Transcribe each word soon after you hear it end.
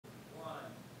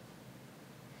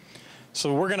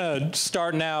So we're going to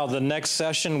start now the next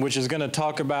session, which is going to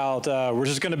talk about, we're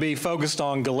just going to be focused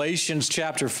on Galatians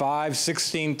chapter 5,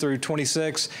 16 through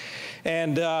 26.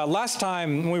 And last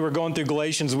time we were going through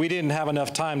Galatians, we didn't have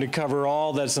enough time to cover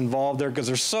all that's involved there because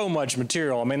there's so much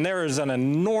material. I mean, there is an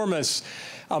enormous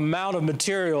amount of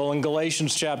material in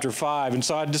Galatians chapter 5. And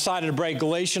so I decided to break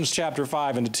Galatians chapter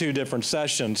 5 into two different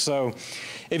sessions. So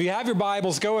if you have your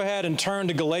Bibles, go ahead and turn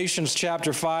to Galatians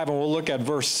chapter 5, and we'll look at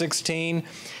verse 16.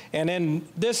 And in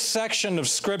this section of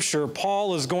Scripture,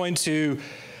 Paul is going to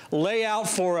lay out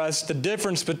for us the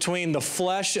difference between the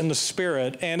flesh and the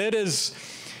spirit. And it is,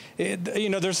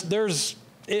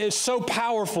 it's so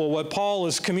powerful what Paul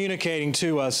is communicating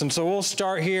to us. And so we'll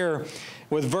start here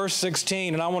with verse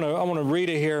 16, and I want to read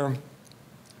it here.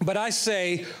 But I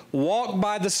say, walk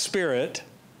by the Spirit,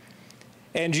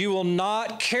 and you will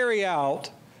not carry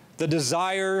out the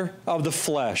desire of the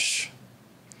flesh.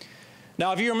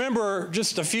 Now, if you remember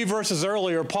just a few verses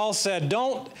earlier, Paul said,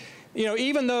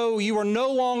 even though you are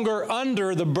no longer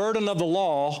under the burden of the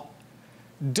law,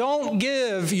 don't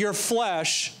give your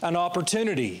flesh an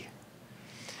opportunity.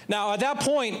 Now, at that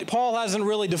point, Paul hasn't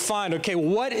really defined, okay,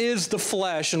 what is the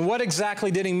flesh and what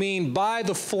exactly did he mean by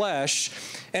the flesh?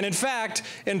 And in fact,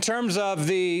 in terms of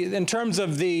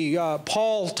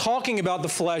Paul talking about the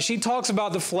flesh, he talks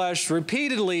about the flesh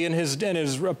repeatedly in his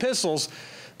epistles.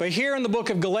 But here in the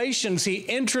book of Galatians, he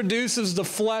introduces the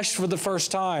flesh for the first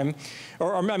time,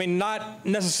 not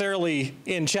necessarily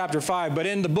in chapter 5, but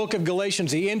in the book of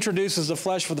Galatians, he introduces the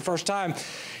flesh for the first time.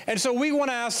 And so we want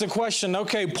to ask the question,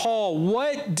 okay, Paul,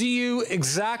 what do you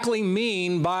exactly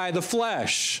mean by the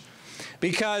flesh?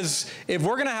 Because if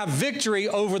we're going to have victory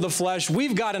over the flesh,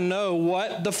 we've got to know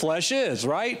what the flesh is,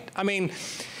 right? I mean,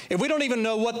 if we don't even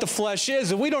know what the flesh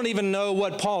is, if we don't even know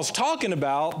what Paul's talking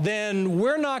about, then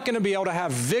we're not going to be able to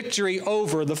have victory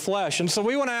over the flesh. And so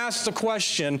we want to ask the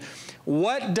question,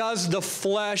 what does the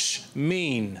flesh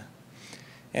mean?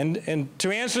 And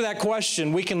to answer that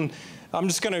question, I'm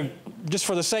just going to, just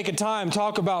for the sake of time,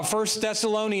 talk about 1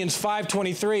 Thessalonians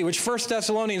 5:23, which 1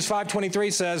 Thessalonians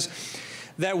 5:23 says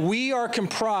that we are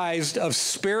comprised of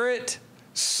spirit,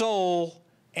 soul,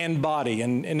 and body.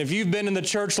 And if you've been in the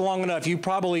church long enough, you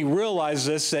probably realize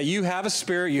this, that you have a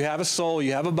spirit, you have a soul,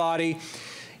 you have a body.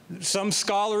 Some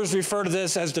scholars refer to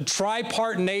this as the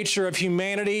tripart nature of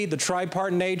humanity, the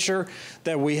tripart nature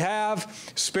that we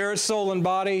have, spirit, soul, and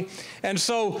body. And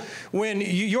so when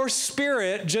your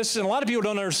spirit, and a lot of people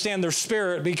don't understand their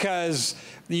spirit because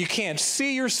you can't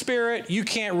see your spirit, you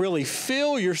can't really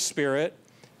feel your spirit.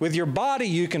 With your body,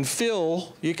 you can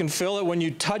feel it when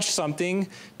you touch something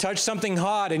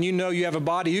hot and you know you have a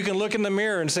body. You can look in the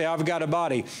mirror and say, I've got a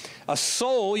body. A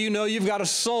soul, you know you've got a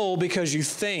soul because you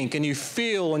think and you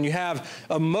feel and you have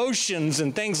emotions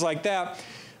and things like that.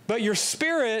 But your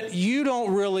spirit, you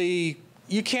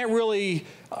can't really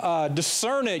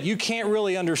discern it. You can't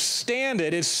really understand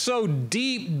it. It's so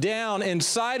deep down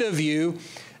inside of you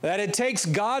that it takes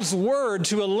God's word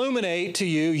to illuminate to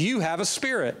you, you have a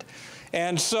spirit.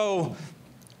 And so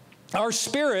our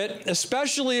spirit,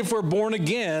 especially if we're born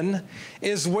again,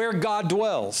 is where God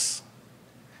dwells.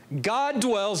 God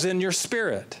dwells in your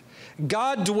spirit.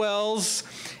 God dwells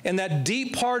in that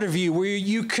deep part of you where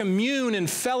you commune in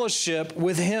fellowship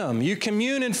with Him. You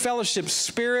commune in fellowship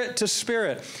spirit to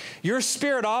spirit. Your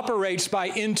spirit operates by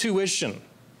intuition.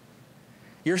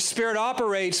 Your spirit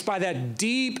operates by that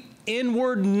deep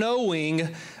inward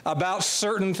knowing about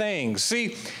certain things.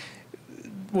 See,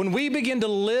 when we begin to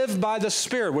live by the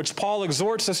Spirit, which Paul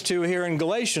exhorts us to here in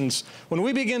Galatians, when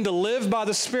we begin to live by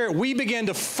the Spirit, we begin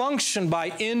to function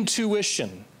by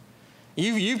intuition.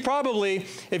 You probably,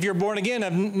 if you're born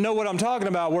again, know what I'm talking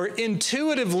about, where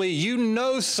intuitively you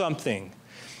know something.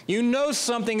 You know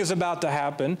something is about to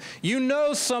happen. You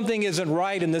know something isn't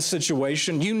right in this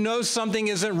situation. You know something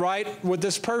isn't right with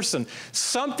this person.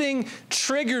 Something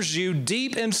triggers you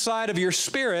deep inside of your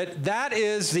spirit. That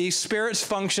is the Spirit's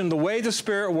function, the way the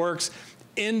Spirit works,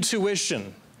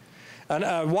 intuition.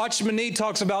 And Watchman Nee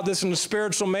talks about this in The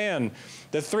Spiritual Man.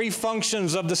 The three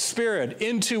functions of the Spirit: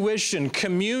 intuition,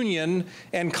 communion,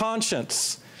 and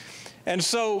conscience. And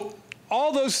so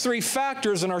all those three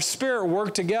factors in our spirit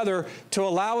work together to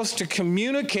allow us to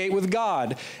communicate with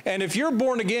God. And if you're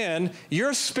born again,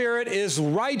 your spirit is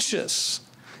righteous.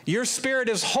 Your spirit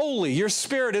is holy. Your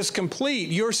spirit is complete.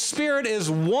 Your spirit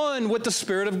is one with the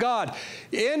Spirit of God.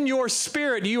 In your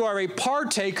spirit, you are a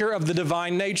partaker of the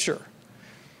divine nature.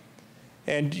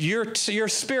 And your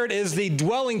spirit is the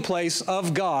dwelling place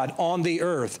of God on the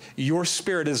earth. Your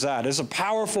spirit is that. It's a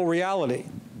powerful reality.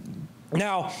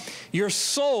 Now, your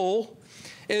soul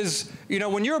is,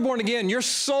 when you were born again, your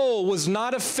soul was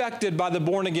not affected by the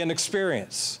born again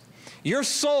experience. Your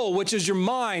soul, which is your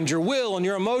mind, your will, and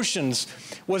your emotions,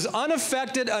 was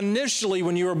unaffected initially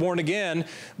when you were born again,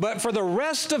 but for the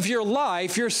rest of your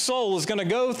life, your soul is going to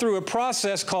go through a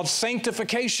process called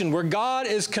sanctification, where God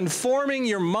is conforming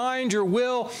your mind, your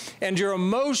will, and your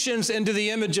emotions into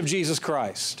the image of Jesus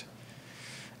Christ.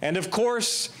 And of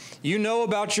course, you know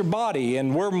about your body,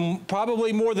 and we're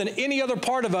probably more than any other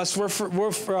part of us,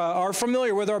 are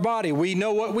familiar with our body. We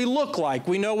know what we look like.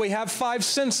 We know we have 5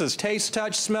 senses: taste,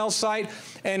 touch, smell, sight,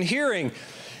 and hearing.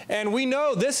 And we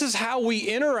know this is how we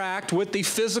interact with the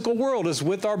physical world, is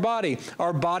with our body.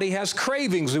 Our body has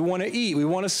cravings. We want to eat. We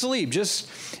want to sleep. Just,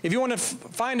 if you want to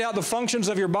find out the functions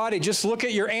of your body, just look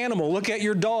at your animal. Look at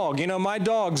your dog. You know, my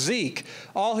dog, Zeke,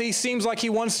 all he seems like he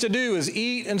wants to do is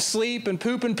eat and sleep and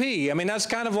poop and pee. I mean, that's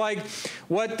kind of like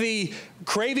what the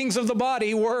cravings of the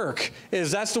body work,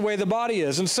 is that's the way the body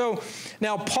is. And so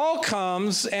now Paul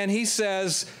comes and he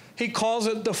says, he calls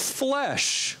it the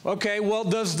flesh. Okay, well,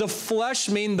 does the flesh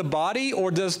mean the body, or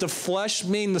does the flesh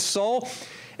mean the soul?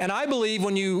 And I believe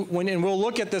and we'll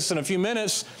look at this in a few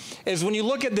minutes, is when you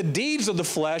look at the deeds of the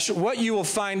flesh, what you will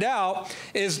find out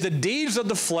is the deeds of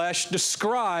the flesh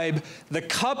describe the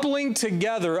coupling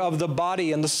together of the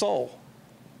body and the soul.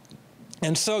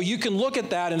 And so you can look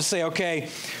at that and say, okay,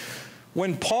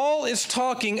 when Paul is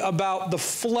talking about the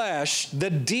flesh, the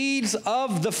deeds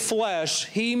of the flesh,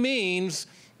 he means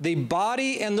the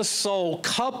body and the soul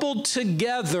coupled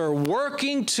together,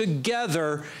 working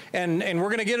together, and we're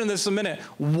going to get into this in a minute,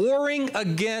 warring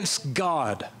against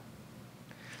God.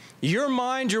 Your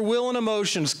mind, your will, and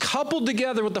emotions coupled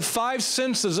together with the 5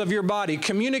 senses of your body,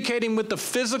 communicating with the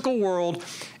physical world,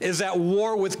 is at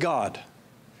war with God.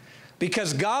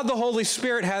 Because God the Holy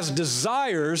Spirit has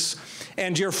desires,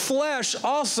 and your flesh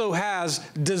also has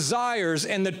desires,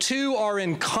 and the two are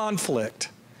in conflict.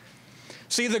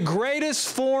 See, the greatest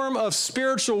form of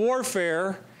spiritual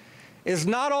warfare is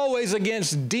not always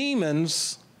against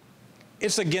demons,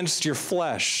 it's against your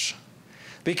flesh.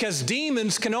 Because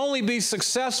demons can only be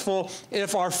successful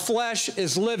if our flesh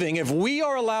is living. If we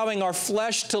are allowing our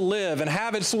flesh to live and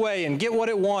have its way and get what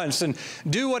it wants and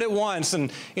do what it wants,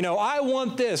 and, you know, I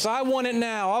want this, I want it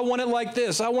now, I want it like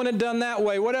this, I want it done that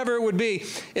way, whatever it would be.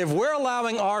 If we're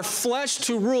allowing our flesh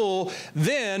to rule,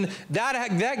 then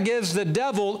that gives the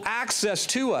devil access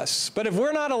to us. But if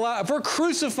we're not if we're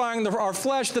crucifying our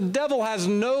flesh, the devil has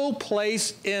no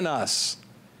place in us.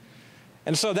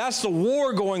 And so that's the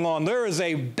war going on. There is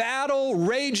a battle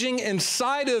raging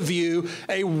inside of you,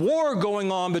 a war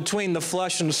going on between the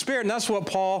flesh and the spirit, and that's what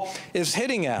Paul is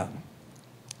hitting at.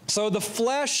 So the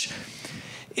flesh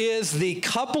is the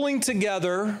coupling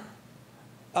together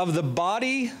of the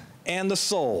body and the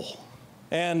soul.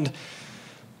 And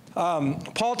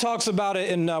Paul talks about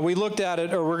it, and we looked at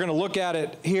it, or we're going to look at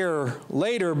it here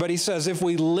later, but he says, if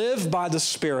we live by the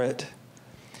Spirit,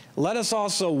 let us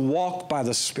also walk by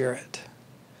the Spirit.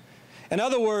 In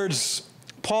other words,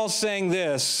 Paul's saying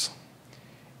this: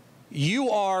 you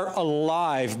are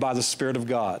alive by the Spirit of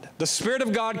God. The Spirit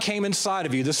of God came inside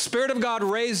of you. The Spirit of God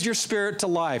raised your spirit to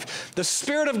life. The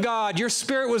Spirit of God, your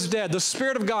spirit was dead. The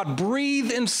Spirit of God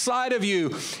breathed inside of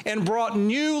you and brought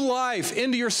new life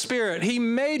into your spirit. He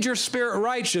made your spirit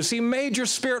righteous. He made your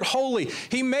spirit holy.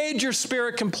 He made your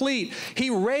spirit complete. He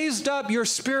raised up your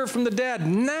spirit from the dead.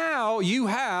 Now you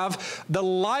have the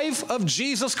life of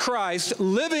Jesus Christ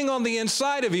living on the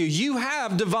inside of you. You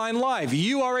have divine life.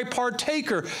 You are a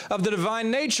partaker of the divine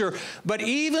nature, but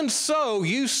even so,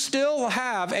 you still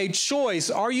have a choice.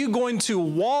 Are you going to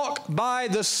walk by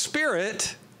the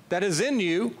Spirit that is in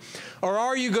you, or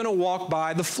are you going to walk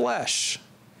by the flesh?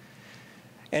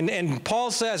 And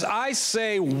Paul says, I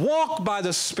say, walk by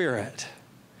the Spirit.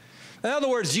 In other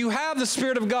words, you have the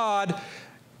Spirit of God,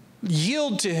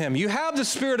 yield to Him. You have the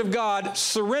Spirit of God,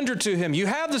 surrender to Him. You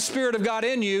have the Spirit of God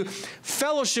in you,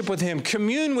 fellowship with Him,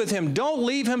 commune with Him. Don't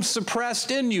leave Him suppressed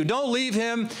in you. Don't leave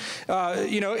Him,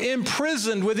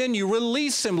 imprisoned within you.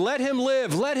 Release Him. Let Him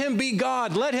live. Let Him be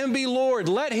God. Let Him be Lord.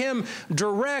 Let Him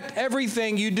direct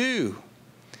everything you do.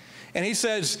 And he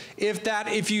says,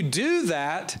 if you do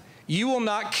that, you will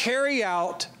not carry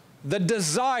out the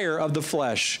desire of the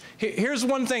flesh. Here's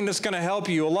one thing that's going to help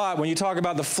you a lot when you talk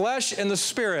about the flesh and the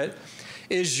Spirit,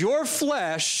 is your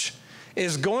flesh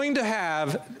is going to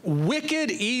have wicked,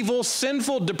 evil,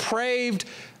 sinful, depraved,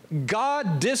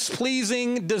 God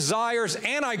displeasing desires,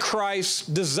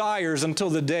 Antichrist desires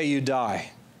until the day you die.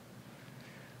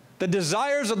 The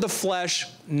desires of the flesh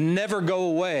never go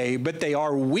away, but they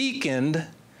are weakened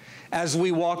as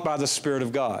we walk by the Spirit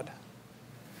of God.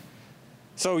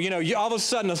 So, all of a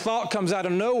sudden a thought comes out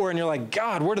of nowhere and you're like,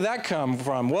 God, where did that come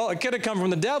from? Well, it could have come from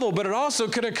the devil, but it also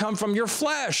could have come from your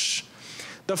flesh.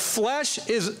 The flesh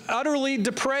is utterly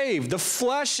depraved. The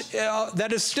flesh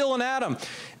that is still in Adam,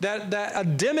 that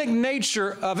Adamic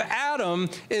nature of Adam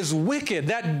is wicked.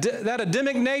 That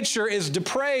Adamic nature is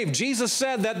depraved. Jesus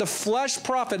said that the flesh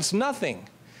profits nothing.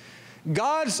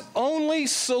 God's only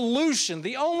solution,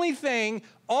 the only thing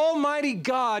Almighty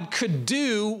God could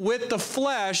do with the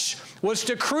flesh was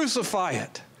to crucify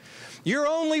it. Your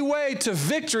only way to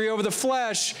victory over the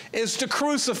flesh is to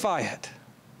crucify it.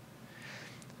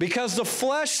 Because the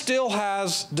flesh still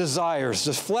has desires.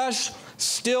 The flesh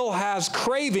still has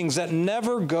cravings that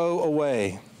never go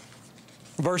away.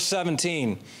 Verse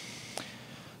 17.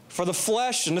 For the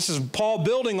flesh, and this is Paul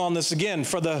building on this again,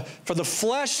 for the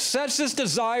flesh sets its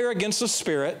desire against the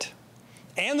spirit,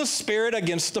 and the spirit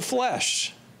against the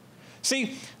flesh.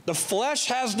 See, the flesh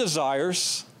has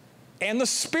desires, and the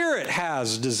spirit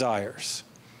has desires.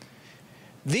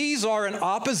 These are in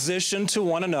opposition to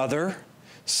one another,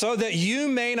 so that you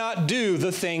may not do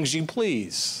the things you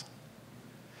please.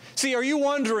 See, are you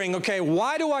wondering, okay,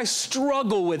 why do I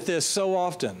struggle with this so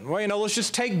often? Well, let's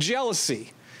just take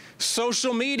jealousy.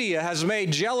 Social media has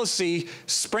made jealousy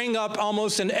spring up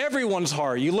almost in everyone's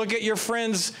heart. You look at your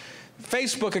friend's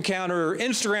Facebook account or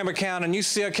Instagram account and you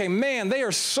see, okay, man, they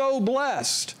are so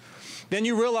blessed. Then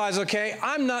you realize, okay,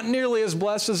 I'm not nearly as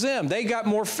blessed as them. They got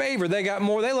more favor. They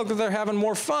look like they're having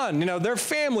more fun. Their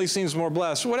family seems more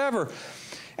blessed, whatever.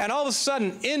 And all of a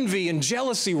sudden, envy and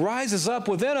jealousy rises up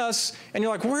within us, and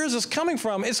you're like, where is this coming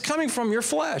from? It's coming from your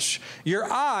flesh.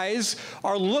 Your eyes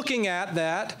are looking at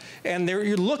that, and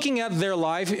you're looking at their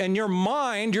life, and your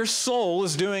mind, your soul,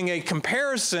 is doing a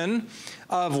comparison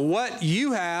of what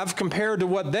you have compared to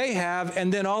what they have,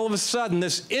 and then all of a sudden,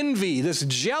 this envy, this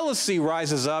jealousy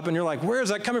rises up, and you're like, where is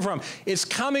that coming from? It's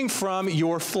coming from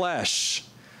your flesh.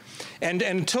 And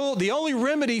until the only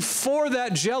remedy for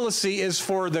that jealousy is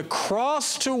for the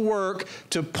cross to work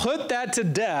to put that to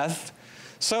death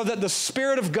so that the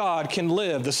Spirit of God can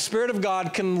live, the Spirit of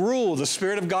God can rule, the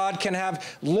Spirit of God can have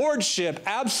lordship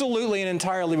absolutely and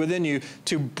entirely within you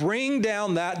to bring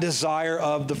down that desire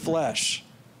of the flesh.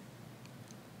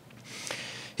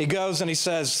 He goes and he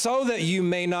says, so that you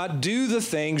may not do the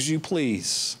things you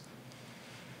please.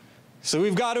 So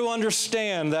we've got to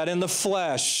understand that in the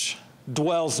flesh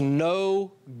dwells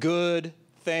no good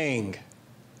thing.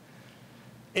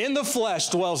 In the flesh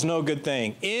dwells no good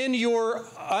thing. In your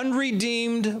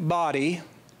unredeemed body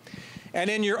and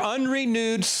in your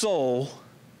unrenewed soul,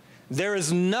 there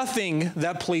is nothing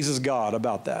that pleases God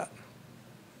about that.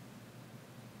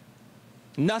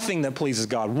 Nothing that pleases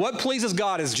God. What pleases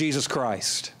God is Jesus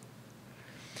Christ.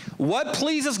 What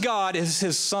pleases God is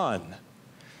His Son.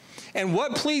 And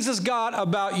what pleases God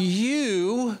about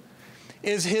you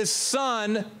is His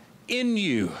Son in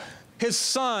you, His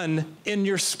Son in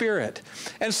your spirit.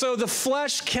 And so the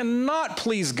flesh cannot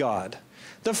please God.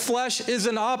 The flesh is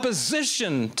in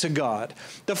opposition to God.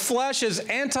 The flesh is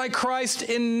antichrist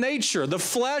in nature. The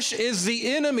flesh is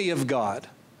the enemy of God.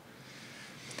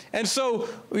 And so,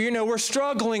 we're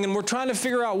struggling and we're trying to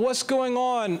figure out what's going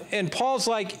on. And Paul's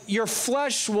like, your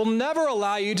flesh will never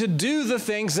allow you to do the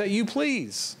things that you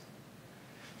please.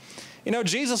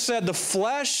 Jesus said, the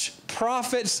flesh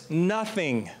profits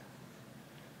nothing.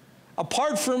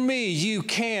 Apart from me, you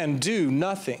can do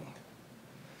nothing.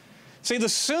 See, the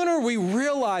sooner we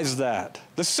realize that,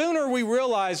 the sooner we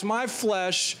realize my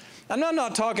flesh, I'm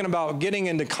not talking about getting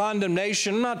into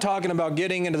condemnation. I'm not talking about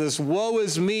getting into this woe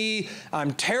is me,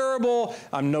 I'm terrible,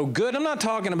 I'm no good. I'm not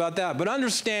talking about that, but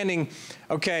understanding,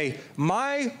 okay,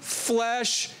 my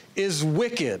flesh is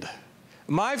wicked.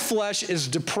 My flesh is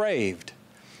depraved.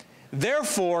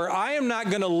 Therefore, I am not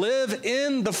going to live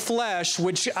in the flesh,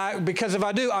 because if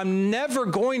I do, I'm never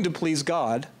going to please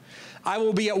God. I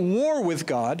will be at war with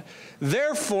God.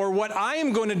 Therefore, what I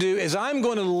am going to do is I'm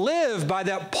going to live by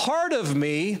that part of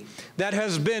me that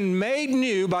has been made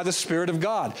new by the Spirit of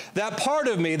God. That part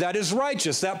of me that is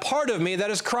righteous. That part of me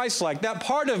that is Christ-like. That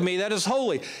part of me that is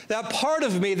holy. That part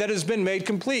of me that has been made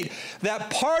complete. That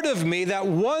part of me, that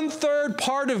 1/3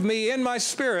 part of me in my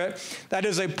spirit that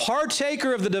is a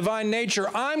partaker of the divine nature,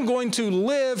 I'm going to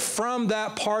live from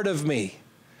that part of me.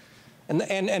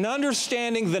 And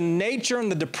understanding the nature and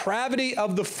the depravity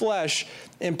of the flesh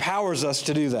empowers us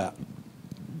to do that.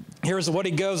 Here's what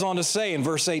he goes on to say in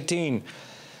verse 18.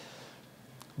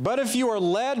 But if you are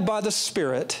led by the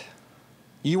Spirit,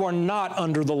 you are not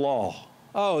under the law.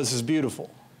 Oh, this is beautiful.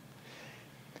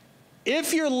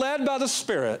 If you're led by the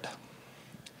Spirit,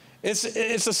 it's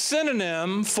a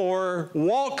synonym for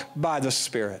walk by the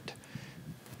Spirit.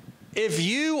 If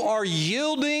you are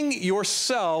yielding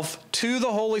yourself to the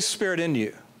Holy Spirit in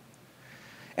you,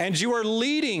 and you are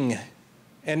leading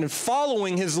and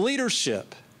following His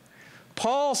leadership,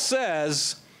 Paul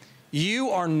says, you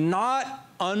are not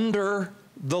under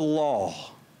the law.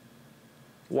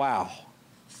 Wow.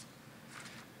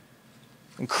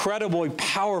 Incredibly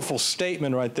powerful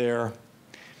statement right there.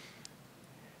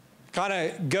 Kind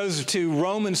of goes to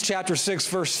Romans chapter 6,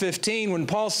 verse 15, when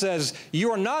Paul says,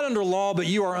 you are not under law, but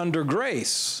you are under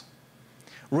grace.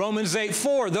 Romans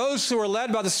 8:4, those who are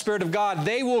led by the Spirit of God,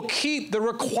 they will keep the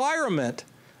requirement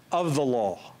of the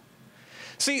law.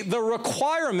 See, the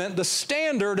requirement, the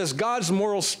standard is God's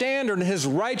moral standard and his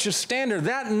righteous standard.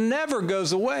 That never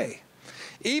goes away.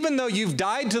 Even though you've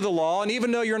died to the law, and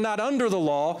even though you're not under the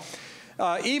law,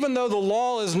 even though the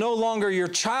law is no longer your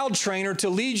child trainer to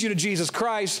lead you to Jesus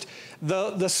Christ,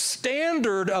 the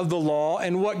standard of the law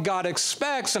and what God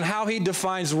expects and how he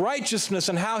defines righteousness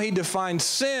and how he defines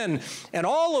sin and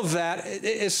all of that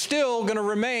is still going to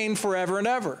remain forever and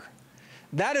ever.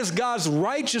 That is God's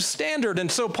righteous standard.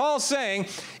 And so Paul's saying,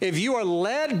 if you are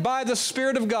led by the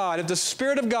Spirit of God, if the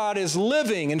Spirit of God is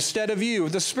living instead of you,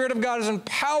 if the Spirit of God is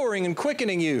empowering and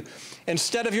quickening you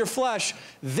instead of your flesh,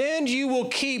 then you will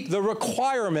keep the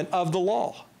requirement of the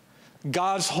law,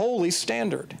 God's holy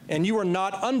standard, and you are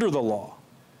not under the law.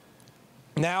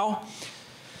 Now,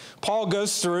 Paul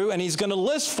goes through and he's going to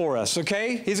list for us,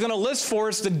 okay? He's going to list for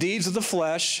us the deeds of the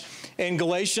flesh in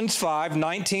Galatians 5,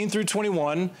 19 through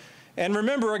 21. And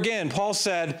remember, again, Paul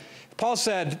said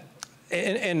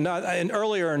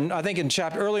earlier in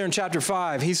chapter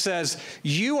 5, he says,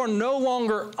 you are no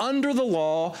longer under the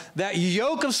law. That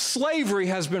yoke of slavery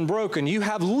has been broken. You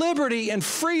have liberty and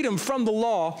freedom from the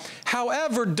law.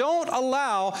 However, don't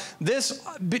allow this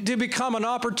to become an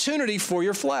opportunity for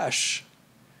your flesh.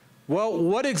 Well,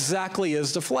 what exactly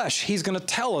is the flesh? He's going to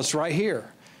tell us right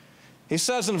here. He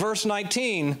says in verse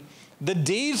 19, the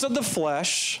deeds of the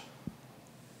flesh,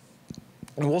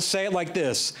 and we'll say it like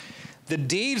this, the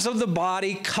deeds of the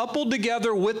body coupled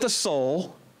together with the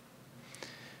soul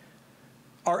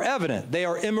are evident. They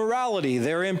are immorality,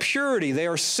 they are impurity, they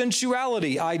are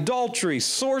sensuality, idolatry,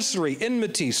 sorcery,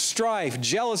 enmity, strife,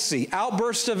 jealousy,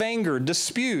 outbursts of anger,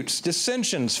 disputes,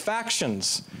 dissensions,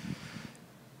 factions,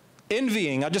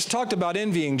 envying. I just talked about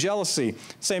envying, jealousy,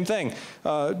 same thing.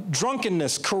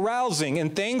 Drunkenness, carousing,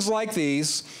 and things like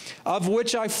these, of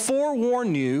which I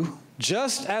forewarn you,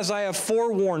 just as I have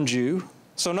forewarned you.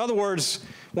 So in other words,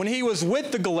 when he was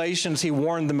with the Galatians, he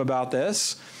warned them about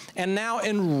this. And now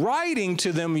in writing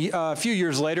to them a few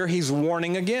years later, he's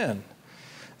warning again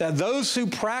that those who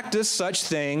practice such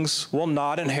things will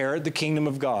not inherit the kingdom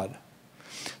of God.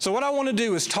 So what I want to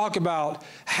do is talk about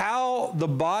how the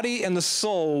body and the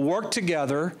soul work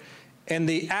together and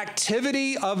the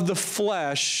activity of the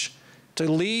flesh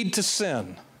to lead to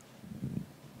sin.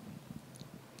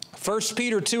 1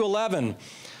 Peter 2:11,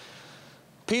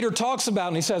 Peter talks about,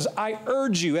 and he says, I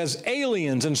urge you as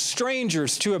aliens and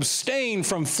strangers to abstain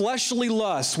from fleshly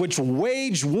lusts which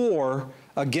wage war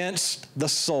against the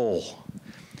soul.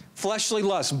 Fleshly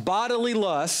lust, bodily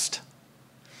lust,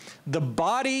 the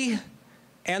body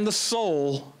and the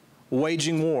soul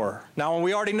waging war. Now,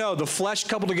 we already know the flesh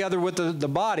coupled together with the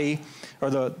body, or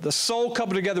the soul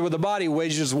coupled together with the body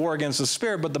wages war against the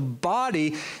spirit, but the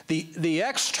body, the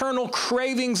external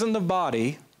cravings in the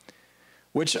body,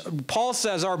 which Paul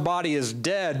says our body is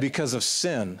dead because of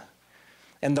sin,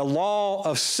 and the law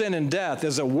of sin and death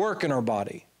is at work in our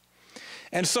body.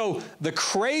 And so the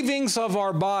cravings of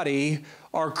our body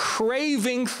are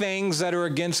craving things that are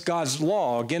against God's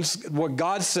law, against what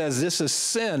God says this is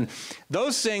sin.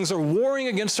 Those things are warring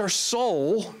against our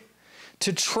soul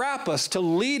to trap us, to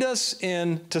lead us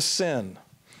into sin.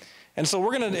 And so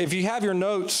we're going to, if you have your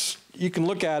notes, you can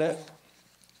look at it.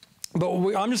 But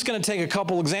I'm just going to take a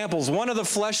couple examples. One of the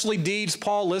fleshly deeds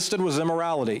Paul listed was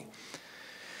immorality.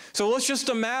 So let's just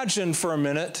imagine for a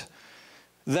minute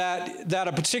that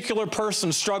a particular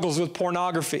person struggles with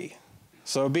pornography.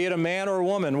 So be it a man or a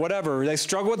woman, whatever, they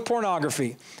struggle with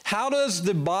pornography. How does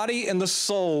the body and the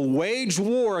soul wage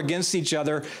war against each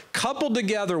other, coupled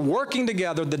together, working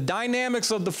together, the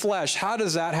dynamics of the flesh? How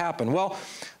does that happen? Well,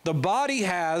 the body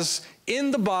has,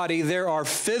 in the body, there are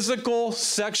physical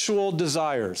sexual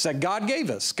desires that God gave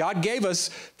us. God gave us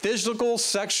physical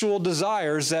sexual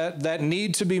desires that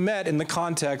need to be met in the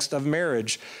context of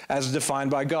marriage as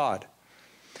defined by God.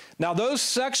 Now, those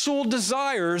sexual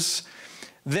desires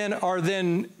are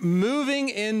moving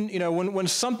in, when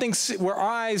something, where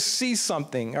eyes see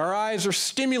something, our eyes are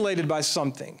stimulated by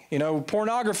something,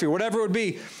 pornography, whatever it would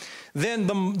be, then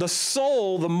the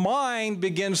soul, the mind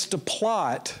begins to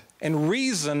plot and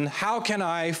reason, how can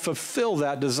I fulfill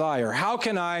that desire? How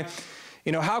can I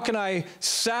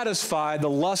satisfy the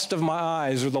lust of my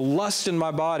eyes or the lust in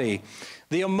my body?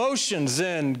 The emotions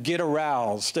then get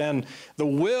aroused, and the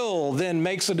will then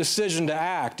makes a decision to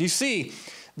act. You see,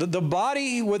 the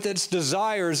body with its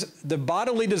desires, the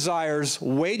bodily desires,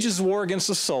 wages war against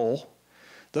the soul.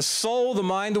 The soul, the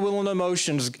mind, the will, and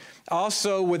emotions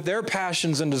also with their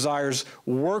passions and desires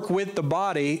work with the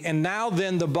body. And now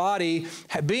then the body,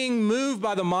 being moved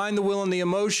by the mind, the will, and the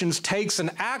emotions, takes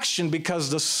an action because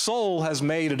the soul has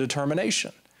made a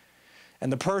determination.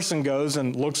 And the person goes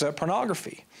and looks at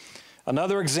pornography.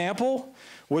 Another example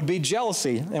would be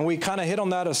jealousy. And we kind of hit on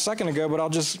that a second ago, but I'll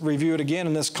just review it again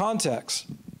in this context.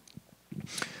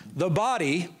 The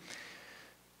body,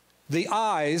 the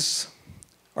eyes,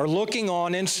 are looking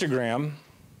on Instagram,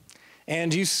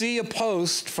 and you see a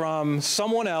post from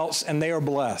someone else, and they are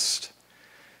blessed.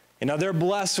 You know, they're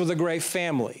blessed with a great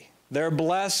family. They're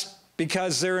blessed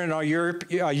because they're in a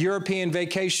European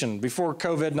vacation before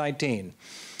COVID-19.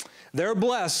 They're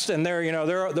blessed, and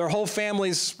their whole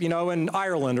family's, in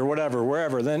Ireland or whatever,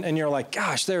 wherever. And you're like,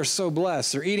 gosh, they're so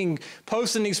blessed. They're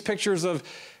posting these pictures of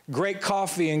great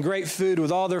coffee and great food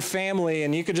with all their family,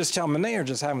 and you could just tell them, and they are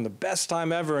just having the best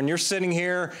time ever. And you're sitting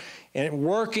here and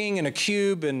working in a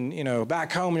cube, and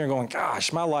back home, and you're going,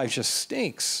 gosh, my life just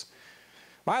stinks.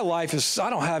 My life I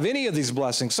don't have any of these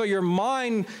blessings. So your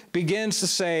mind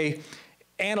begins to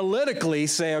analytically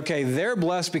say, okay, they're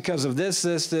blessed because of this,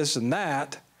 and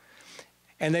that.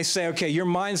 And they say, okay, your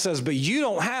mind says, but you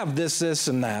don't have this,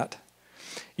 and that.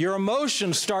 Your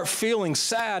emotions start feeling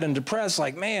sad and depressed,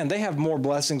 like, man, they have more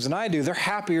blessings than I do. They're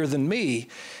happier than me.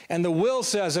 And the will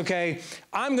says, okay,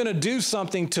 I'm going to do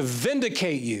something to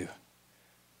vindicate you.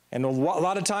 And a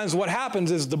lot of times what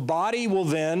happens is the body will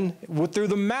then, through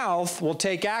the mouth, will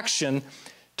take action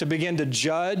to begin to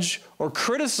judge or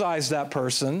criticize that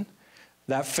person,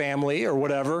 that family or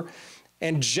whatever,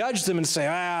 and judge them and say,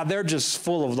 they're just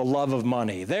full of the love of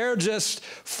money. They're just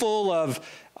full of,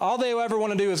 all they ever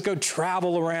want to do is go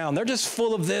travel around. They're just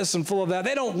full of this and full of that.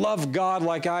 They don't love God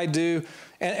like I do.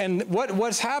 And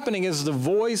what's happening is the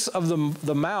voice of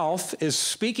the mouth is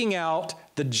speaking out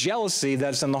the jealousy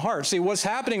that's in the heart. See, what's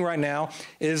happening right now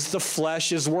is the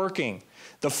flesh is working.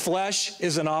 The flesh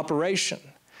is in operation.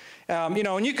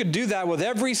 And you could do that with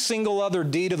every single other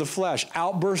deed of the flesh,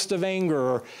 outburst of anger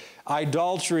or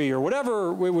idolatry or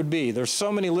whatever it would be. There's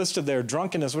so many listed there,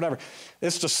 drunkenness, whatever.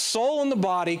 It's the soul and the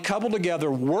body coupled together,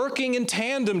 working in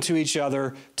tandem to each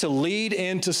other to lead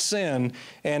into sin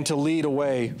and to lead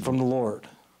away from the Lord.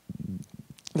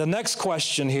 The next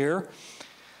question here,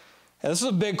 and this is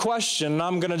a big question, and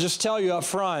I'm going to just tell you up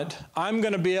front, I'm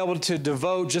going to be able to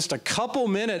devote just a couple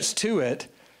minutes to it,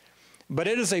 but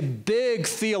it is a big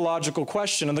theological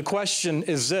question, and the question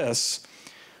is this.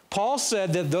 Paul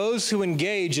said that those who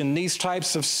engage in these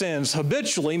types of sins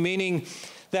habitually, meaning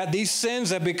that these sins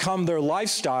have become their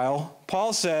lifestyle,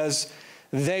 Paul says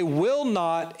they will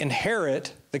not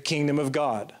inherit the kingdom of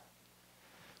God.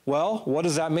 Well, what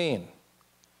does that mean?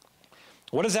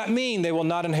 What does that mean, they will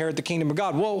not inherit the kingdom of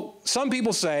God? Well, some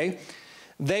people say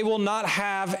they will not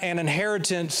have an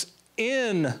inheritance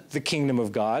in the kingdom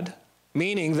of God,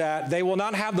 meaning that they will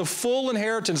not have the full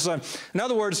inheritance. In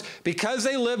other words, because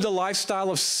they lived a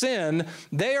lifestyle of sin,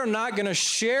 they are not going to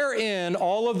share in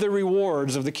all of the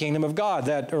rewards of the kingdom of God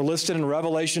that are listed in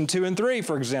Revelation 2 and 3,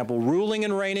 for example, ruling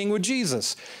and reigning with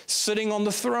Jesus, sitting on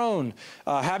the throne,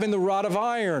 having the rod of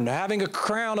iron, having a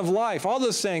crown of life, all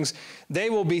those things. They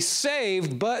will be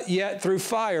saved, but yet through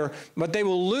fire, but they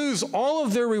will lose all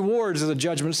of their rewards at the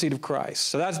judgment seat of Christ.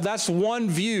 So that's one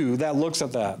view that looks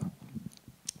at that.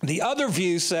 The other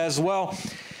view says, well,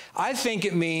 I think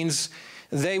it means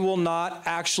they will not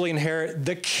actually inherit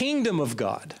the kingdom of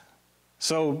God.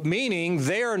 So meaning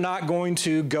they are not going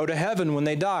to go to heaven when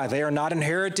they die. They are not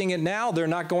inheriting it now. They're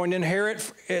not going to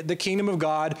inherit the kingdom of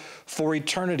God for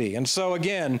eternity. And so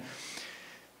again,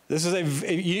 this is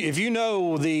if you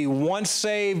know the once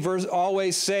saved versus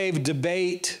always saved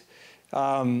debate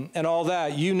and all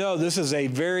that, this is a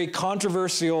very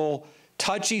controversial,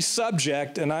 touchy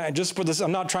subject, and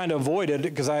I'm not trying to avoid it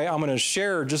because I'm going to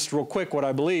share just real quick what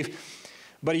I believe.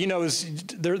 But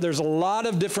there's a lot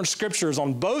of different scriptures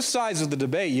on both sides of the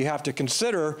debate you have to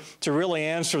consider to really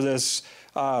answer this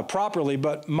properly.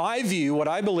 But my view, what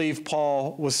I believe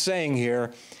Paul was saying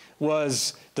here,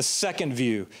 was the second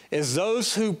view, is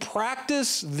those who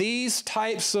practice these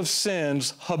types of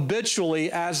sins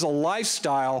habitually as a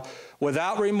lifestyle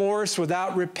without remorse,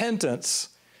 without repentance.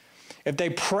 If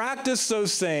they practice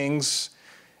those things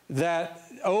that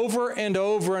over and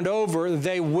over and over,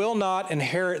 they will not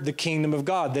inherit the kingdom of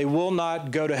God. They will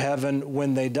not go to heaven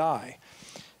when they die.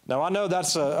 Now, I know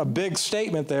that's a big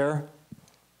statement there,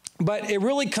 But it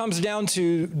really comes down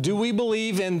to, do we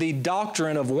believe in the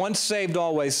doctrine of once saved,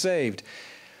 always saved?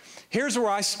 Here's where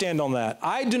I stand on that.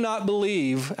 I do not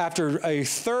believe, after a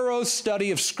thorough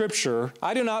study of Scripture,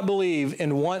 I do not believe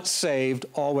in once saved,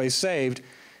 always saved.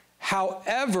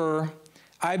 However,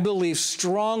 I believe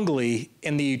strongly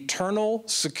in the eternal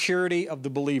security of the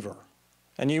believer.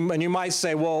 And you might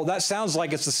say, well, that sounds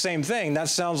like it's the same thing. That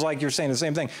sounds like you're saying the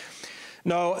same thing.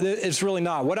 No, it's really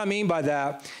not. What I mean by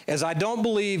that is I don't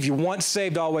believe you once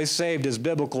saved, always saved is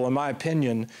biblical, in my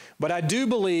opinion. But I do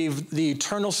believe the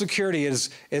eternal security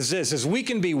is we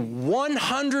can be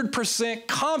 100%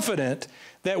 confident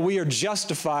that we are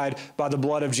justified by the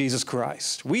blood of Jesus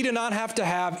Christ. We do not have to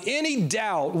have any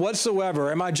doubt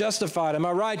whatsoever. Am I justified? Am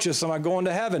I righteous? Am I going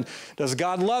to heaven? Does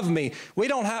God love me? We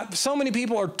don't have, so many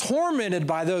people are tormented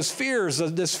by those fears,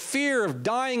 this fear of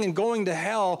dying and going to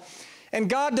hell. And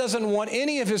God doesn't want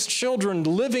any of his children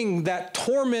living that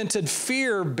tormented,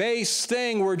 fear-based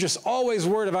thing where we're just always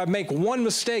worried if I make one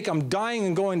mistake, I'm dying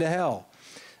and going to hell.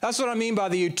 That's what I mean by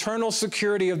the eternal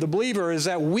security of the believer, is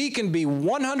that we can be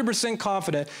 100%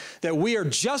 confident that we are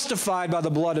justified by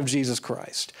the blood of Jesus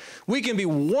Christ. We can be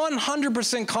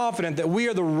 100% confident that we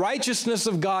are the righteousness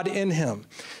of God in him,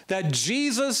 that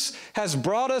Jesus has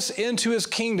brought us into his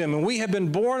kingdom and we have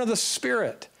been born of the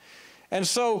Spirit. And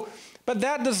so, but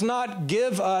that does not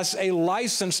give us a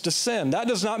license to sin. That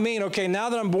does not mean, okay, now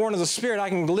that I'm born of the Spirit, I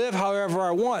can live however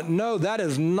I want. No, that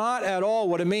is not at all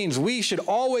what it means. We should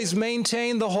always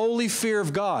maintain the holy fear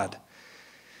of God.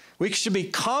 We should be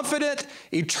confident,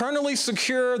 eternally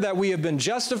secure that we have been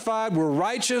justified, we're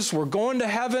righteous, we're going to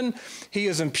heaven. He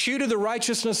has imputed the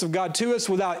righteousness of God to us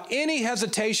without any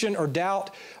hesitation or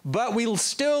doubt, but we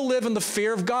still live in the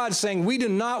fear of God, saying we do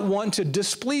not want to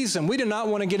displease him. We do not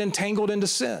want to get entangled into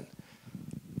sin.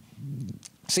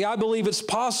 See, I believe it's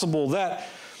possible that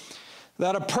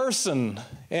a person,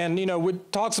 and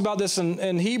it talks about this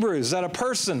in Hebrews, that a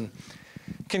person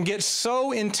can get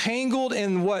so entangled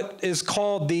in what is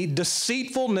called the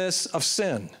deceitfulness of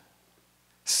sin.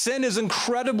 Sin is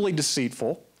incredibly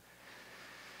deceitful.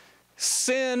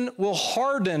 Sin will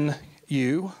harden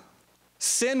you.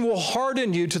 Sin will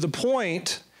harden you to the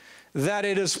point that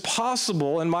it is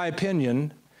possible, in my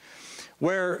opinion,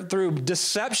 where through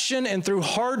deception and through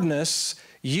hardness,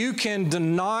 you can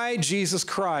deny Jesus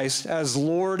Christ as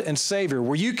Lord and Savior,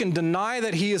 where you can deny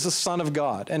that he is the Son of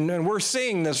God. And we're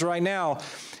seeing this right now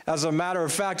as a matter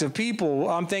of fact of people.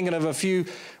 I'm thinking of a few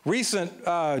recent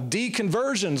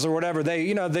deconversions or whatever.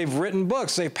 They've written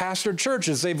books, they've pastored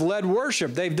churches, they've led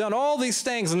worship, they've done all these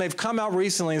things, and they've come out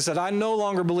recently and said, I no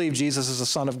longer believe Jesus is the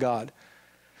Son of God.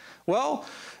 Well,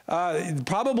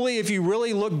 probably if you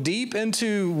really look deep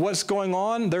into what's going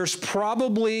on, there's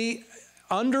probably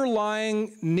underlying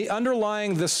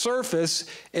the surface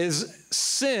is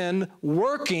sin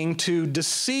working to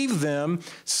deceive them,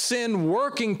 sin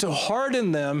working to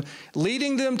harden them,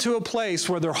 leading them to a place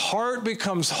where their heart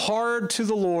becomes hard to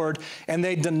the Lord, and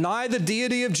they deny the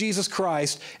deity of Jesus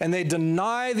Christ, and they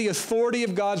deny the authority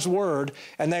of God's word,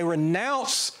 and they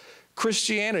renounce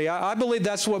Christianity. I believe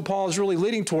that's what Paul is really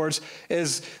leading towards,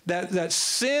 is that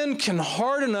sin can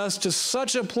harden us to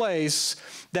such a place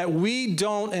that we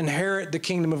don't inherit the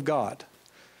kingdom of God.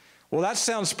 Well, that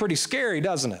sounds pretty scary,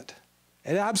 doesn't it?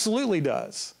 It absolutely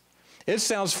does. It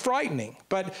sounds frightening.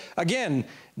 But again,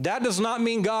 that does not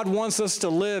mean God wants us to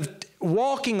live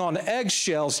walking on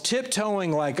eggshells,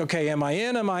 tiptoeing like, okay, am I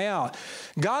in, am I out?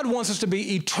 God wants us to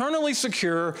be eternally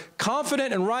secure,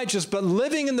 confident and righteous, but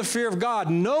living in the fear of God,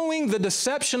 knowing the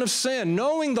deception of sin,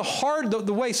 knowing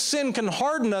the way sin can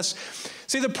harden us.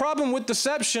 See, the problem with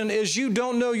deception is you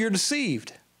don't know you're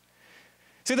deceived.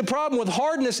 See, the problem with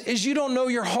hardness is you don't know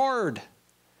you're hard.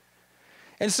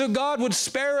 And so God would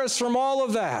spare us from all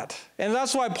of that. And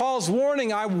that's why Paul's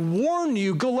warning, I warn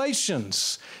you,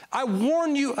 Galatians. I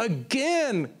warn you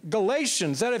again,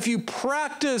 Galatians, that if you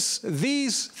practice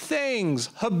these things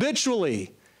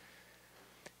habitually,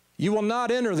 you will not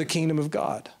enter the kingdom of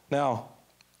God. Now,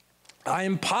 I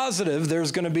am positive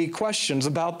there's going to be questions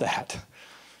about that.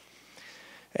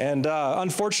 And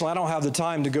unfortunately, I don't have the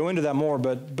time to go into that more,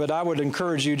 but I would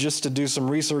encourage you just to do some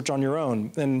research on your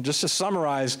own. And just to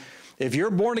summarize, if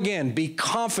you're born again, be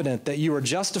confident that you are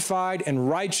justified and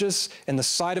righteous in the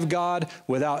sight of God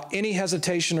without any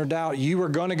hesitation or doubt. You are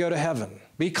going to go to heaven.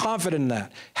 Be confident in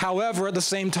that. However, at the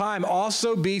same time,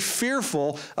 also be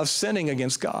fearful of sinning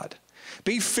against God.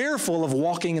 Be fearful of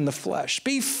walking in the flesh.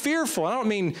 Be fearful. I don't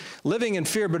mean living in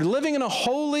fear, but living in a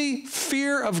holy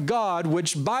fear of God,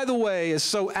 which, by the way, is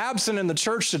so absent in the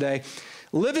church today.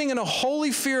 Living in a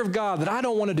holy fear of God that I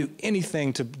don't want to do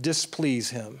anything to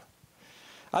displease him.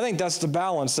 I think that's the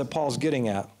balance that Paul's getting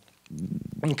at.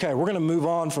 Okay, we're going to move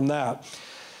on from that.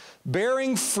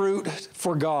 Bearing fruit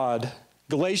for God,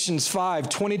 Galatians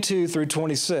 5:22 through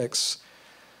 26.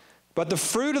 But the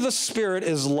fruit of the Spirit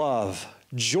is love,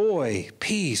 joy,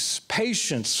 peace,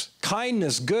 patience,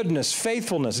 kindness, goodness,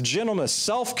 faithfulness, gentleness,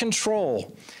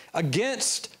 self-control.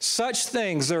 Against such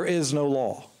things there is no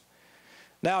law.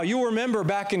 Now, you'll remember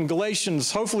back in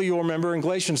Galatians, hopefully you'll remember in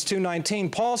Galatians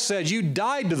 2:19, Paul said you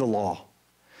died to the law.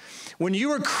 When you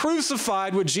were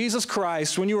crucified with Jesus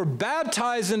Christ, when you were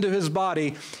baptized into his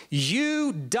body,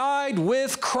 you died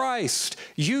with Christ.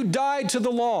 You died to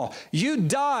the law. You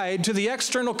died to the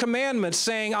external commandments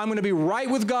saying, I'm going to be right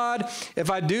with God if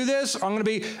I do this. I'm going to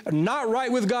be not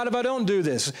right with God if I don't do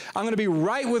this. I'm going to be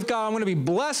right with God. I'm going to be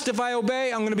blessed if I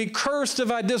obey. I'm going to be cursed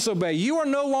if I disobey. You are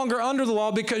no longer under the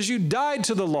law because you died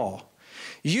to the law.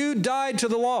 You died to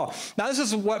the law. Now, this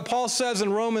is what Paul says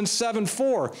in Romans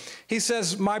 7:4. He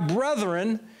says, my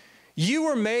brethren, you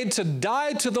were made to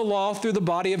die to the law through the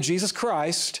body of Jesus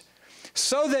Christ,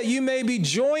 so that you may be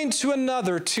joined to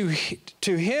another, to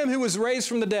him who was raised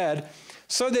from the dead,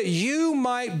 so that you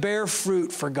might bear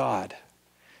fruit for God.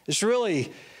 It's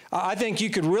really, I think you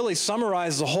could really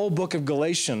summarize the whole book of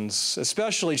Galatians,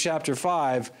 especially chapter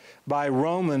 5, by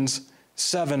Romans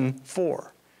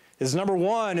 7:4. Is number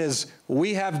one is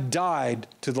we have died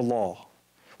to the law.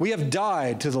 We have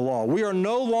died to the law. We are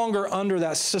no longer under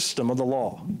that system of the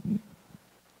law.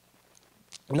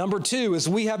 Number two is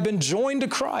we have been joined to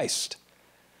Christ.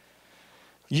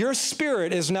 Your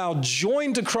spirit is now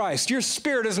joined to Christ. Your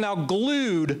spirit is now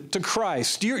glued to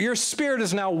Christ. Your spirit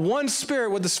is now one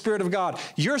spirit with the Spirit of God.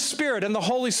 Your spirit and the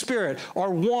Holy Spirit are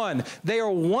one. They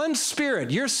are one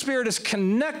spirit. Your spirit is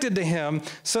connected to him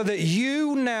so that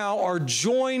you now are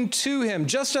joined to him.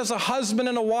 Just as a husband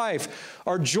and a wife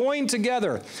are joined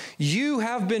together, you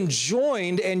have been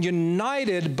joined and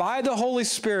united by the Holy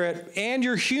Spirit and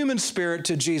your human spirit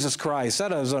to Jesus Christ.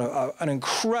 That is an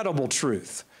incredible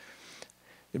truth.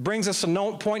 It brings us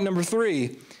to point number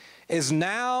 3, is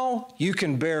now you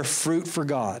can bear fruit for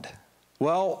God.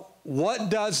 Well, what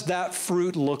does that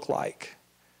fruit look like?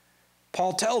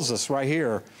 Paul tells us right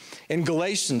here in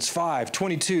Galatians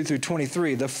 5:22 through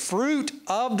 23, the fruit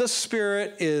of the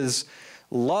Spirit is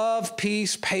love,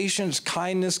 peace, patience,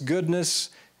 kindness,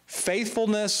 goodness,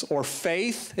 faithfulness, or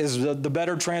faith is the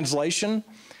better translation,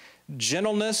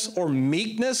 gentleness or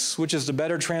meekness, which is the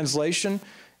better translation,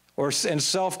 and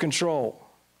self-control.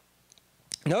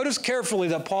 Notice carefully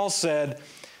that Paul said,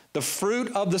 the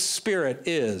fruit of the Spirit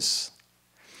is.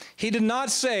 He did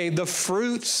not say the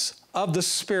fruits of the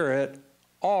Spirit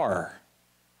are.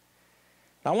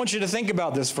 I want you to think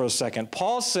about this for a second.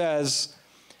 Paul says,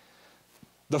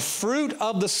 the fruit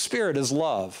of the Spirit is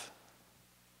love.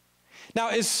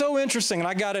 Now, it's so interesting, and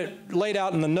I got it laid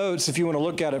out in the notes if you want to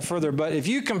look at it further, but if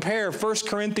you compare 1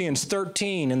 Corinthians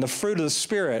 13 and the fruit of the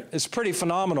Spirit, it's pretty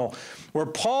phenomenal, where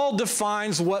Paul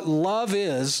defines what love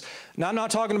is. Now, I'm not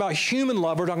talking about human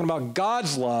love, we're talking about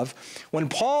God's love. When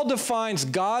Paul defines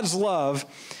God's love,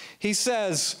 he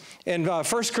says in 1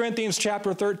 Corinthians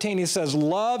chapter 13, he says,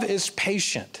 love is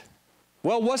patient.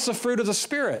 Well, what's the fruit of the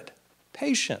Spirit?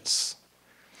 Patience.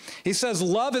 He says,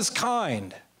 love is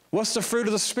kind. What's the fruit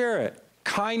of the Spirit?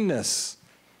 Kindness.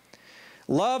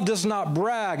 Love does not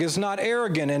brag, is not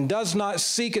arrogant, and does not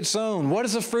seek its own. What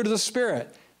is the fruit of the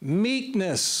Spirit?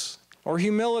 Meekness or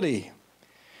humility.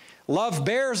 Love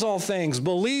bears all things,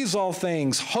 believes all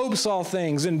things, hopes all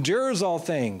things, endures all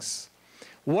things.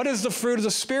 What is the fruit of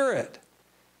the Spirit?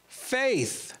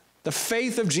 Faith, the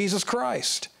faith of Jesus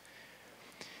Christ.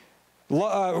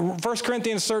 1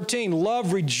 Corinthians 13,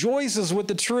 love rejoices with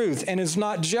the truth and is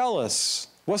not jealous.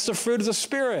 What's the fruit of the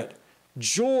Spirit?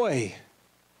 Joy.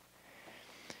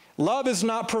 Love is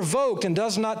not provoked and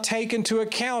does not take into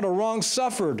account a wrong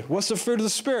suffered. What's the fruit of the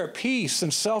Spirit? Peace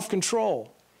and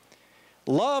self-control.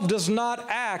 Love does not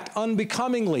act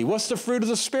unbecomingly. What's the fruit of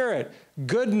the Spirit?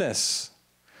 Goodness.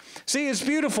 See, it's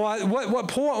beautiful. What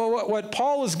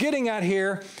Paul is getting at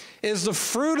here is the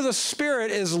fruit of the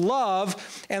Spirit is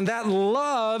love, and that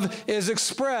love is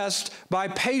expressed by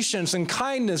patience and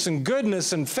kindness and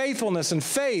goodness and faithfulness and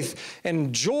faith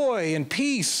and joy and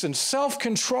peace and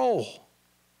self-control.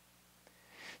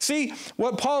 See,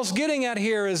 what Paul's getting at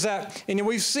here is that, and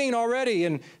we've seen already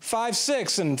in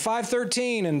 5:6 and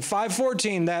 5:13 and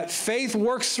 5:14, that faith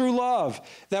works through love,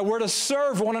 that we're to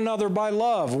serve one another by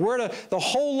love. The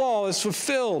whole law is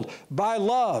fulfilled by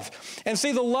love. And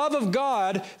see, the love of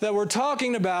God that we're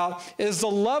talking about is the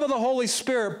love of the Holy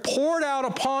Spirit poured out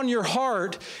upon your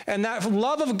heart, and that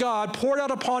love of God poured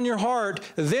out upon your heart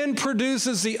then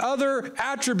produces the other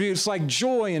attributes like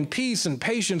joy and peace and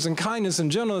patience and kindness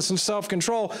and gentleness and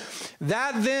self-control. Well,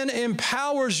 that then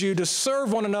empowers you to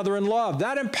serve one another in love.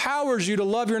 That empowers you to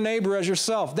love your neighbor as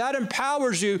yourself. That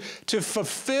empowers you to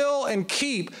fulfill and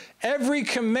keep every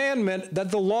commandment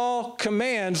that the law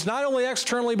commands, not only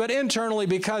externally but internally,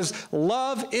 because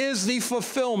love is the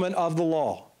fulfillment of the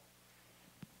law.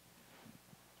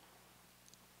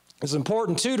 It's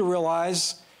important, too, to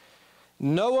realize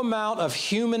no amount of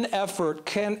human effort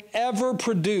can ever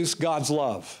produce God's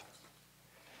love.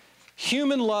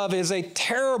 Human love is a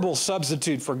terrible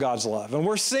substitute for God's love. And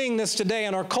we're seeing this today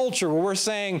in our culture where we're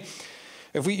saying,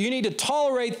 you need to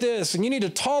tolerate this and you need to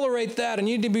tolerate that and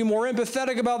you need to be more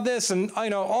empathetic about this. And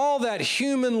all that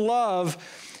human love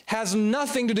has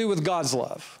nothing to do with God's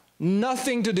love.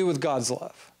 Nothing to do with God's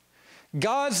love.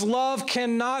 God's love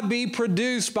cannot be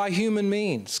produced by human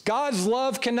means. God's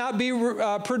love cannot be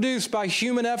produced by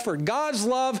human effort. God's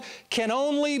love can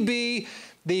only be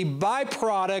the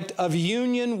byproduct of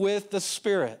union with the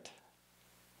Spirit.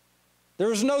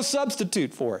 There is no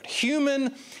substitute for it.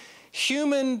 Human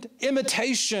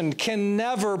imitation can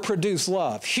never produce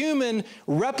love. Human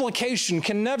replication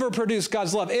can never produce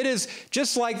God's love. It is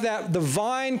just like that, the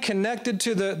vine connected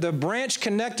to the branch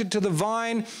connected to the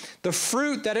vine, the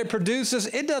fruit that it produces,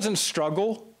 it doesn't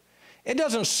struggle. It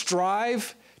doesn't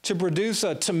strive to produce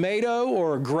a tomato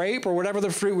or a grape or whatever the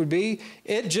fruit would be.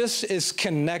 It just is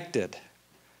connected.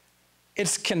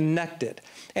 It's connected.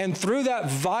 And through that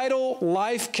vital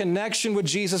life connection with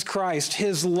Jesus Christ,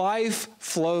 his life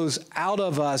flows out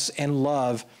of us and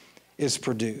love is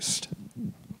produced.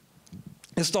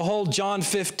 It's the whole John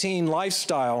 15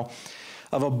 lifestyle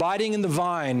of abiding in the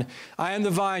vine. I am the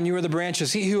vine, you are the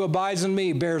branches. He who abides in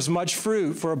me bears much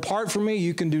fruit, for apart from me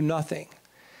you can do nothing.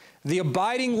 The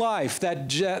abiding life that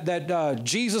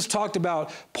Jesus talked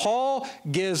about, Paul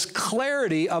gives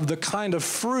clarity of the kind of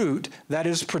fruit that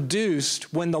is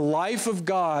produced when the life of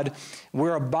God,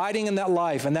 we're abiding in that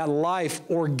life, and that life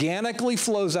organically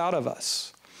flows out of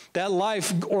us. That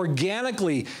life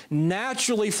organically,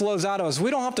 naturally flows out of us. We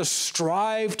don't have to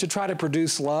strive to try to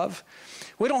produce love.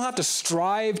 We don't have to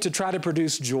strive to try to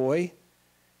produce joy.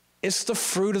 It's the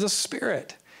fruit of the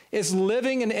Spirit. It's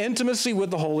living in intimacy with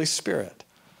the Holy Spirit.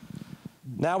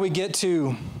 Now we get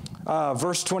to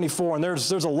verse 24, and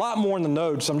there's a lot more in the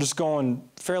notes. I'm just going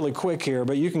fairly quick here,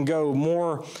 but you can go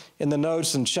more in the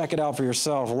notes and check it out for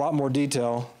yourself, a lot more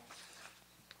detail.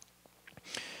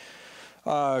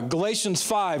 Galatians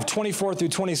 5, 24 through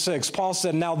 26, Paul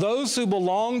said, "Now those who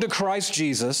belong to Christ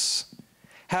Jesus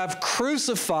have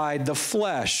crucified the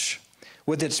flesh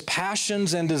with its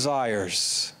passions and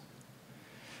desires."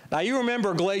 Now you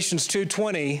remember Galatians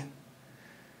 2:20,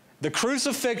 the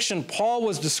crucifixion Paul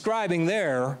was describing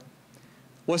there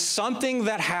was something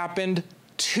that happened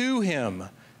to him.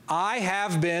 I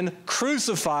have been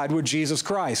crucified with Jesus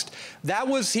Christ.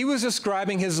 He was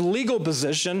describing his legal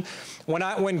position.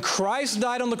 When Christ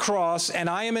died on the cross and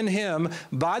I am in him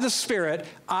by the Spirit,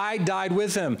 I died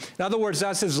with him. In other words,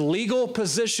 that's his legal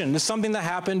position. It's something that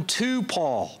happened to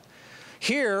Paul.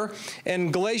 Here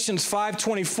in Galatians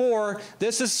 5:24,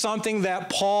 this is something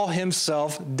that Paul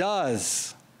himself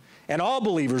does. And all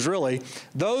believers, really,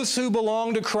 those who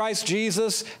belong to Christ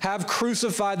Jesus have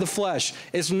crucified the flesh.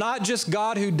 It's not just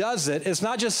God who does it. It's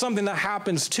not just something that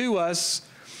happens to us.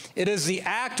 It is the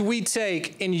act we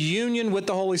take in union with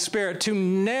the Holy Spirit to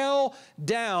nail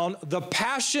down the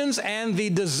passions and the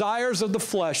desires of the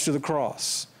flesh to the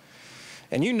cross.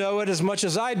 And you know it as much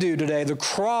as I do today. The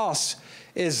cross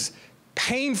is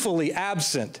painfully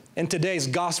absent in today's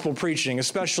gospel preaching,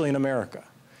 especially in America.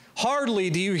 Hardly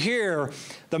do you hear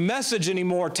the message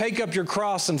anymore, take up your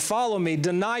cross and follow me,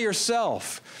 deny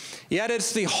yourself. Yet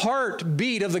it's the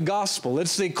heartbeat of the gospel.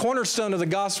 It's the cornerstone of the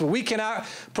gospel. We cannot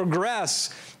progress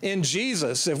in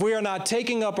Jesus if we are not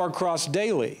taking up our cross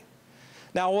daily.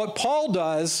 Now, what Paul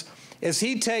does is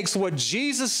he takes what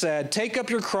Jesus said, take up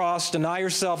your cross, deny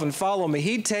yourself, and follow me.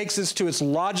 He takes this to its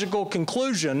logical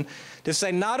conclusion to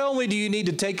say, not only do you need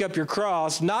to take up your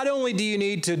cross, not only do you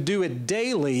need to do it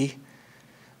daily,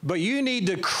 but you need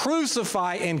to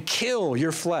crucify and kill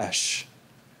your flesh.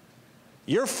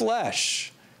 Your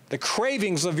flesh, the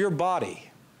cravings of your body,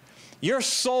 your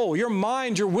soul, your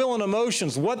mind, your will and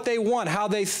emotions, what they want, how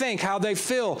they think, how they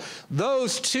feel.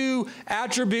 Those two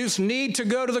attributes need to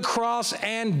go to the cross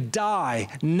and die,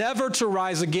 never to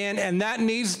rise again, and that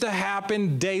needs to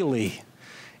happen daily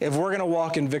if we're going to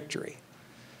walk in victory.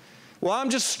 Well,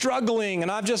 I'm just struggling,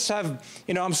 and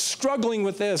I'm struggling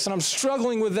with this, and I'm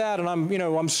struggling with that, and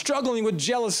I'm struggling with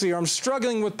jealousy, or I'm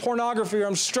struggling with pornography, or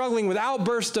I'm struggling with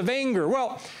outbursts of anger.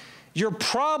 Well, your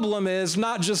problem is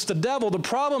not just the devil. The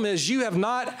problem is you have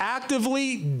not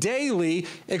actively, daily,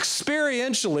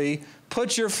 experientially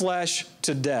put your flesh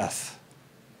to death.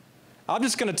 I'm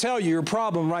just going to tell you your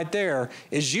problem right there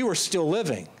is you are still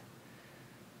living.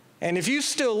 And if you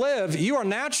still live, you are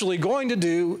naturally going to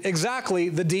do exactly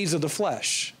the deeds of the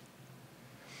flesh.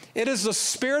 It is the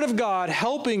Spirit of God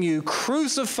helping you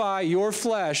crucify your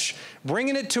flesh,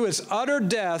 bringing it to its utter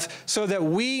death so that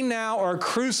we now are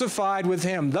crucified with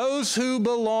Him. Those who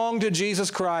belong to Jesus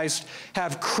Christ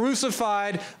have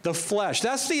crucified the flesh.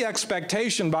 That's the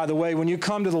expectation, by the way, when you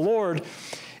come to the Lord,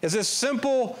 is this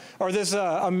simple or this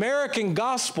American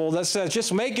gospel that says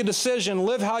just make a decision,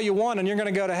 live how you want, and you're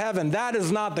going to go to heaven. That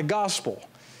is not the gospel.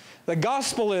 The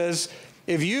gospel is,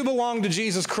 if you belong to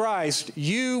Jesus Christ,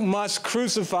 you must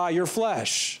crucify your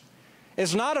flesh.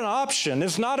 It's not an option.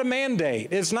 It's not a mandate.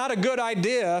 It's not a good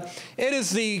idea. It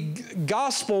is the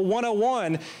gospel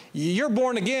 101. You're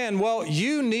born again. Well,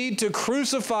 you need to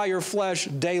crucify your flesh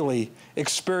daily,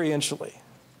 experientially.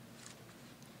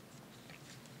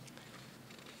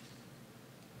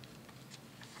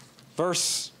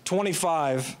 Verse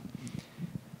 25,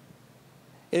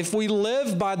 if we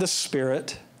live by the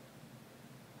Spirit,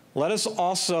 let us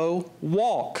also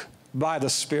walk by the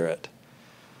Spirit.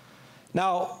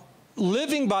 Now,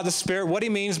 living by the Spirit, what he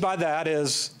means by that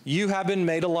is you have been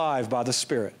made alive by the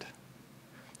Spirit.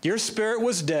 Your spirit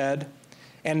was dead,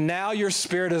 and now your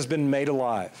spirit has been made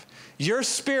alive. Your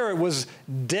spirit was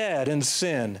dead in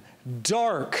sin,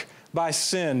 dark by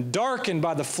sin, darkened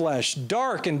by the flesh,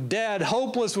 dark and dead,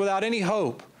 hopeless without any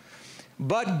hope.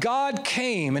 But God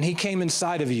came, and He came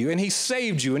inside of you, and He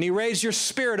saved you, and He raised your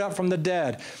spirit up from the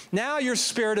dead. Now your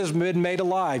spirit has been made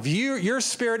alive. Your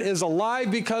spirit is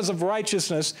alive because of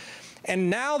righteousness. And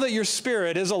now that your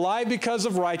spirit is alive because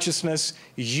of righteousness,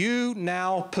 you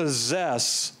now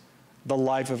possess the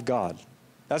life of God.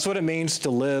 That's what it means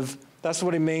to live. That's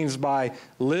what He means by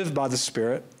live by the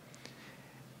Spirit.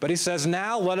 But He says,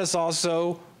 now let us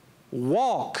also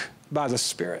walk by the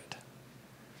Spirit.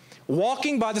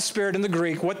 Walking by the Spirit in the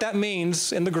Greek, what that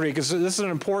means in the Greek, is this is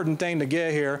an important thing to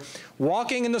get here.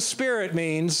 Walking in the Spirit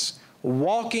means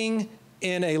walking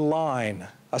in a line,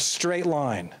 a straight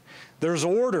line. There's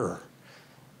order.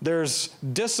 There's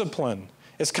discipline.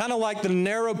 It's kind of like the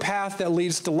narrow path that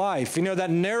leads to life. You know, that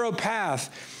narrow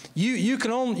path, you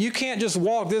can't just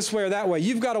walk this way or that way.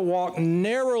 You've got to walk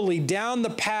narrowly down the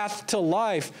path to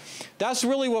life. That's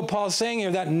really what Paul's saying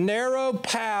here, that narrow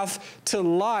path to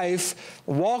life,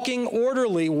 walking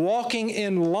orderly, walking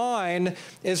in line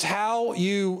is how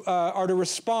you are to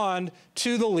respond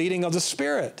to the leading of the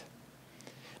Spirit.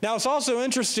 Now, it's also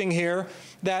interesting here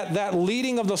that that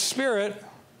leading of the Spirit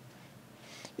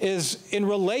is in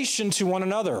relation to one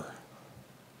another.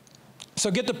 So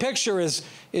get the picture is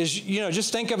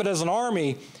just think of it as an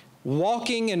army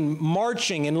walking and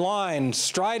marching in line,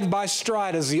 stride by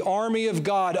stride, as the army of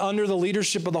God under the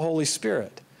leadership of the Holy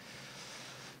Spirit.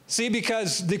 See,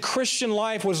 because the Christian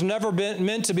life was never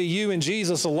meant to be you and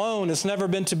Jesus alone. It's never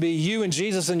been to be you and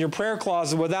Jesus in your prayer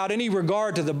closet without any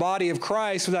regard to the body of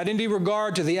Christ, without any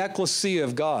regard to the ecclesia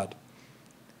of God.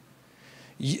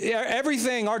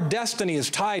 Everything, our destiny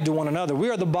is tied to one another. We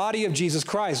are the body of Jesus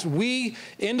Christ. We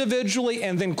individually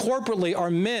and then corporately are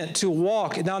meant to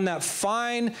walk down that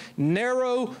fine,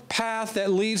 narrow path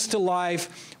that leads to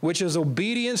life, which is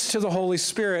obedience to the Holy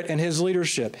Spirit and His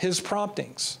leadership, His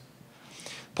promptings.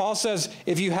 Paul says,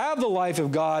 if you have the life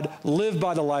of God, live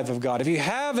by the life of God. If you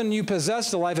have and you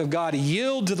possess the life of God,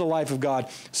 yield to the life of God.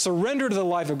 Surrender to the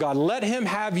life of God. Let Him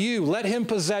have you. Let Him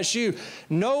possess you.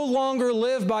 No longer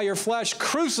live by your flesh.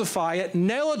 Crucify it.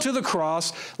 Nail it to the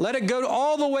cross. Let it go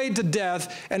all the way to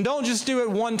death. And don't just do it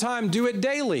one time. Do it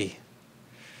daily.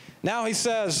 Now he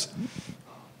says,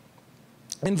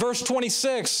 in verse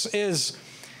 26 is,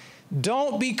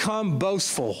 don't become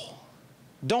boastful.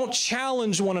 Don't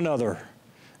challenge one another.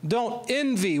 Don't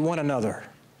envy one another.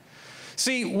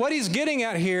 See, what he's getting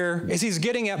at here is he's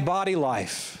getting at body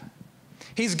life.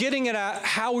 He's getting at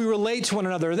how we relate to one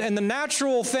another. And the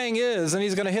natural thing is, and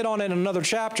he's going to hit on it in another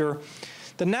chapter,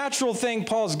 the natural thing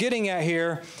Paul's getting at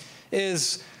here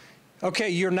is, okay,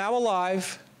 you're now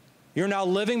alive. You're now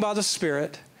living by the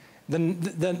Spirit. The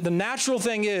natural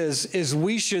thing is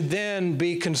we should then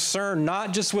be concerned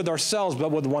not just with ourselves, but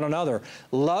with one another.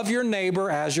 Love your neighbor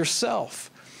as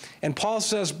yourself. And Paul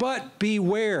says, but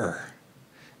beware.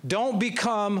 Don't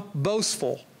become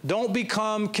boastful. Don't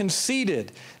become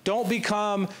conceited. Don't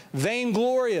become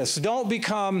vainglorious. Don't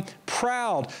become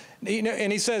proud.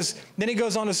 And he says, then he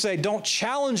goes on to say, don't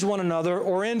challenge one another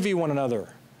or envy one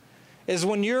another. Is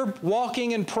when you're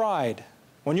walking in pride,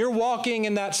 when you're walking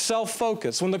in that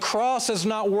self-focus, when the cross has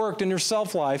not worked in your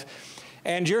self-life,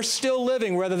 and you're still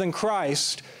living rather than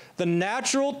Christ, the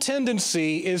natural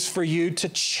tendency is for you to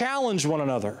challenge one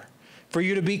another. for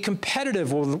you to be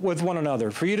competitive with one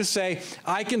another, for you to say,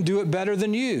 I can do it better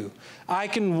than you. I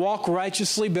can walk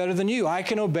righteously better than you. I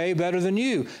can obey better than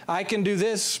you. I can do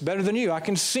this better than you. I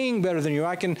can sing better than you.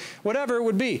 I can, whatever it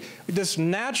would be. This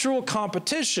natural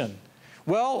competition.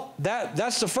 Well,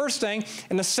 that's the first thing.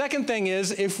 And the second thing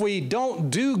is, if we don't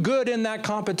do good in that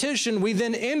competition, we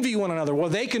then envy one another. Well,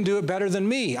 they can do it better than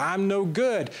me. I'm no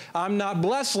good. I'm not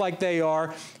blessed like they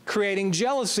are, creating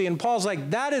jealousy. And Paul's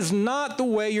like, that is not the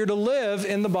way you're to live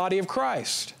in the body of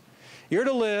Christ. You're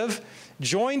to live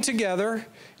joined together.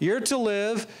 You're to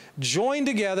live joined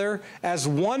together as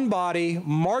one body,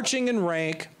 marching in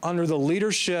rank under the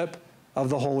leadership of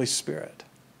the Holy Spirit.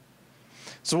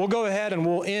 So we'll go ahead and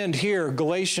we'll end here,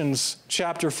 Galatians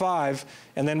chapter 5,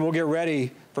 and then we'll get ready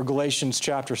for Galatians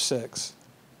chapter 6.